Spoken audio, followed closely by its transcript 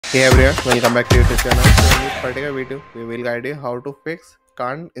Hey everyone, welcome back to YouTube channel. So in this particular video, we will guide you how to fix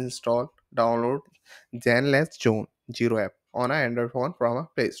can't install, download Zenless Zone 0 app on an Android phone from a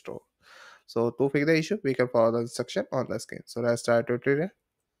Play Store. So to fix the issue, we can follow the instruction on the screen. So let's start tutorial.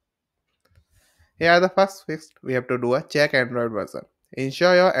 Here are the first fix. We have to do a check Android version.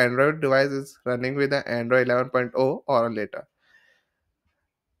 Ensure your Android device is running with the Android 11.0 or later,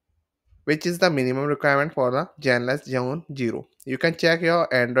 which is the minimum requirement for the Zenless Zone 0. You can check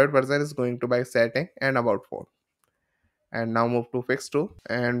your Android version is going to by setting and about phone. And now move to fix 2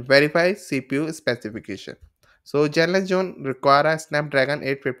 and verify CPU specification. So Zenless Zone require a Snapdragon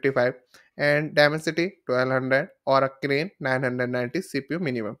 855 and Dimensity 1200 or a Crane 990 CPU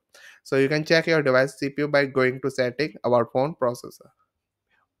minimum. So you can check your device CPU by going to setting about phone processor.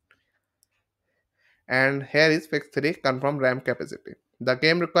 And here is fix 3, confirm RAM capacity. The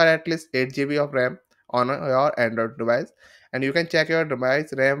game require at least 8 GB of RAM on your Android device, and you can check your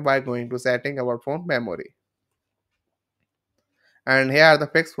device RAM by going to setting about phone memory. And here are the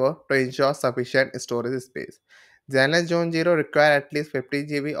fixes for to ensure sufficient storage space. Zenless Zone 0 require at least 50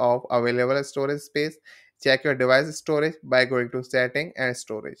 GB of available storage space. Check your device storage by going to setting and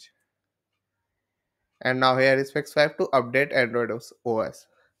storage. And now here is fix 5 to update Android OS.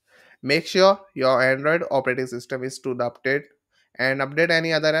 Make sure your Android operating system is to the update and update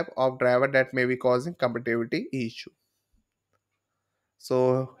any other app or driver that may be causing compatibility issue.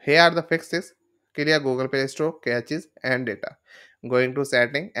 So here are the fixes. Clear Google Play Store caches and data. Going to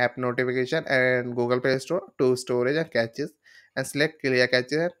setting, app notification and Google Play Store to storage and caches and select clear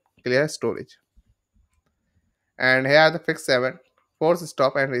caches and clear storage. And here are the fix 7. Force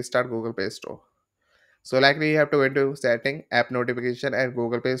stop and restart Google Play Store. So likely you have to go into setting, app notification and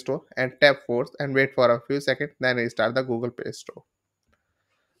Google Play Store and tap force and wait for a few seconds, then restart the Google Play Store.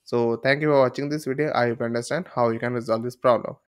 So thank you for watching this video. I hope you understand how you can resolve this problem.